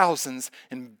and thousands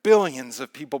and billions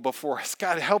of people before us.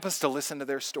 God, help us to listen to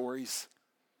their stories.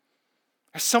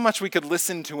 There's so much we could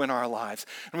listen to in our lives,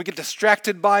 and we get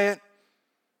distracted by it.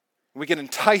 We get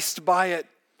enticed by it.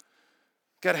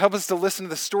 God, help us to listen to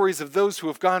the stories of those who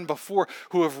have gone before,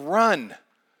 who have run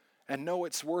and know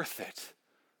it's worth it.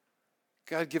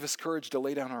 God, give us courage to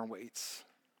lay down our weights,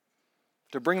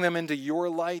 to bring them into your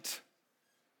light,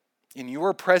 in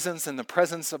your presence and the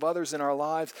presence of others in our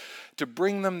lives, to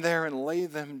bring them there and lay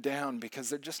them down because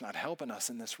they're just not helping us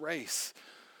in this race.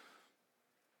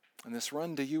 And this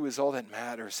run to you is all that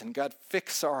matters. And God,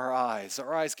 fix our eyes.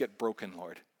 Our eyes get broken,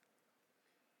 Lord.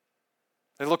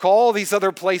 They look all these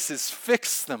other places.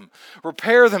 Fix them.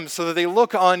 Repair them so that they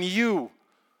look on you.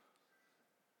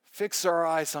 Fix our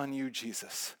eyes on you,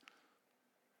 Jesus.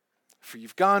 For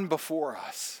you've gone before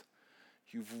us.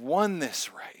 You've won this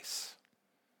race.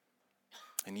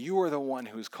 And you are the one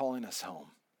who is calling us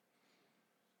home.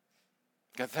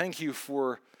 God, thank you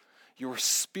for your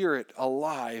Spirit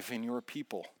alive in your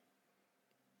people.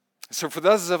 So for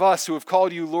those of us who have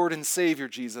called you Lord and Savior,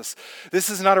 Jesus, this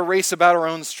is not a race about our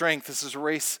own strength. This is a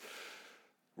race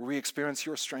where we experience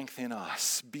your strength in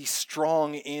us. Be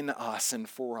strong in us and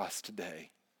for us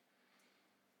today,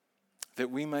 that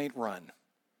we might run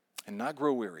and not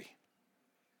grow weary,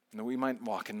 and that we might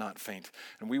walk and not faint.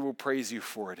 And we will praise you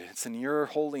for it. It's in your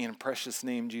holy and precious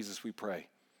name, Jesus, we pray.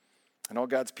 And all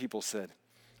God's people said,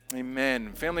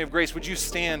 amen. Family of Grace, would you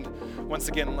stand once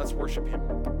again and let's worship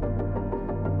him.